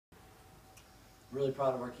really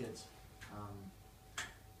proud of our kids.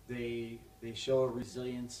 They show a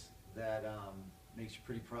resilience that makes you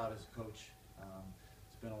pretty proud as a coach.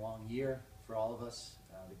 It's been a long year for all of us.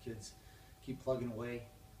 The kids keep plugging away,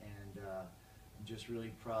 and I'm just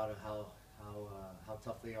really proud of how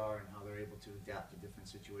tough they are and how they're able to adapt to different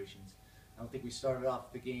situations. I don't think we started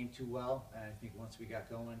off the game too well, and I think once we got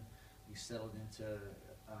going, we settled into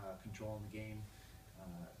controlling the game.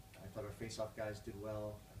 I thought our face-off guys did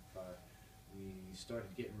well. We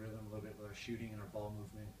started getting rhythm a little bit with our shooting and our ball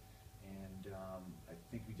movement, and I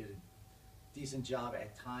think we did a decent job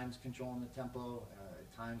at times controlling the tempo.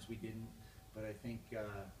 At times we didn't, but I think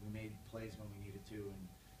we made plays when we needed to, and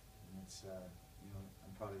it's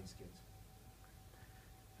I'm proud of these kids.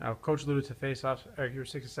 Now, Coach alluded to face-offs. Eric, you were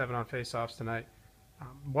 6 of 7 on face-offs tonight.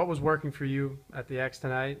 What was working for you at the X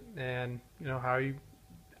tonight, and how you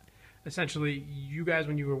essentially you guys,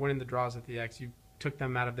 when you were winning the draws at the X, you took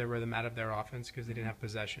them out of their rhythm, out of their offense because they didn't have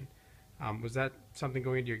possession. Was that something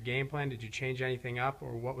going into your game plan? Did you change anything up,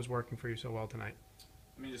 or what was working for you so well tonight?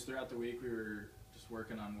 I mean, just throughout the week, we were just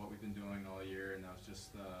working on what we've been doing all year, and that was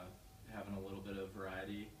just having a little bit of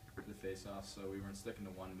variety with the face-offs, so we weren't sticking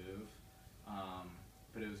to one move.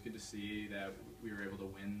 But it was good to see that we were able to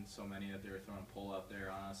win so many that they were throwing pull out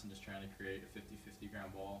there on us and just trying to create a 50-50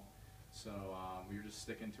 ground ball. So we were just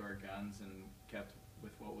sticking to our guns and kept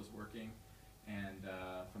with what was working. And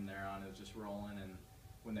from there on, it was just rolling. And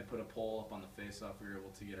when they put a pull up on the face-off, we were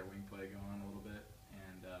able to get our wing play going a little bit.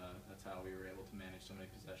 And that's how we were able to manage so many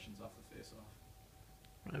possessions off the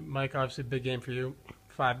face-off. Mike, obviously a big game for you.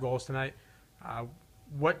 5 goals tonight.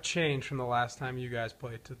 What changed from the last time you guys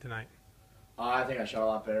played to tonight? I think I shot a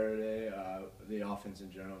lot better today. The offense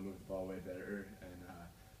in general moved the ball way better, and I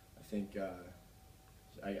think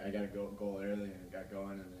I got a goal early and got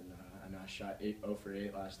going, and then I know I shot 0 for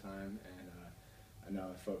 8 last time, and I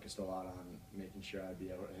know I focused a lot on making sure I'd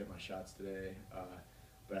be able to hit my shots today.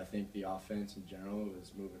 But I think the offense in general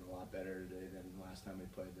was moving a lot better today than the last time we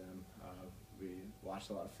played them. We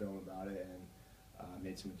watched a lot of film about it and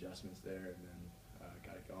made some adjustments there, and then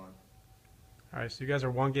got it going. All right, so you guys are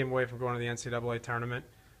 1 game away from going to the NCAA tournament.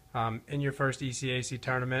 In your first ECAC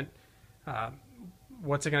tournament,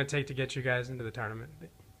 what's it going to take to get you guys into the tournament? Is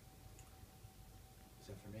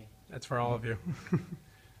that for me? That's for all of you.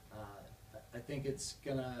 I think it's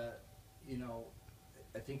gonna,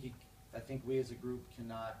 I think we as a group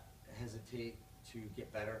cannot hesitate to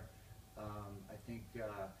get better. I think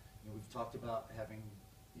we've talked about having,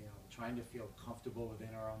 trying to feel comfortable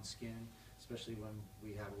within our own skin, especially when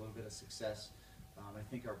we have a little bit of success. I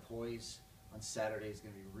think our poise on Saturday is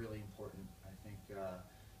going to be really important. I think,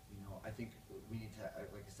 I think we need to,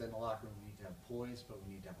 like I said in the locker room, we need to have poise, but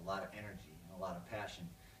we need to have a lot of energy and a lot of passion.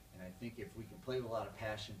 And I think if we can play with a lot of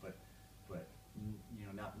passion, but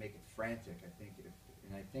not make it frantic, I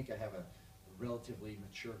think I have a relatively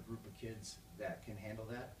mature group of kids that can handle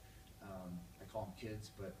that. I call them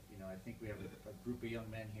kids, but I think we have a group of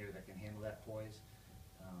young men here that can handle that poise.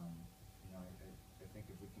 I think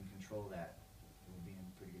if we can control that, we'll be in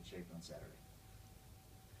pretty good shape on Saturday.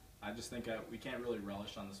 I just think we can't really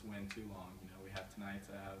relish on this win too long. We have tonight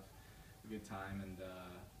to have a good time and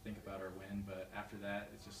think about our win, but after that,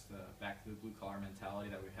 it's just back to the blue-collar mentality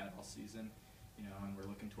that we've had all season, and we're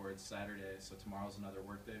looking towards Saturday, so tomorrow's another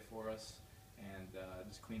work day for us, and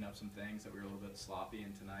just clean up some things that we were a little bit sloppy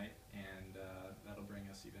in tonight, and that'll bring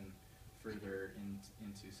us even further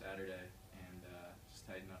into Saturday, and just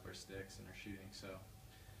tighten up our sticks and our shooting. So,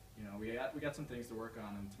 we got some things to work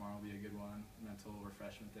on, and tomorrow will be a good one, mental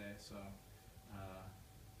refreshment day. So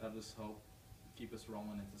that'll just help keep us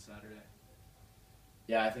rolling into Saturday.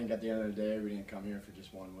 Yeah, I think at the end of the day, we didn't come here for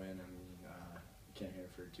just 1 win. I mean, we came here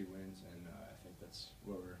for 2 wins, and I think that's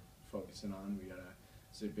what we're focusing on.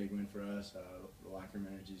 It's a big win for us. The locker room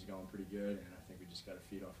energy is going pretty good, and I think we just got to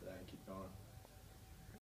feed off of that and keep going.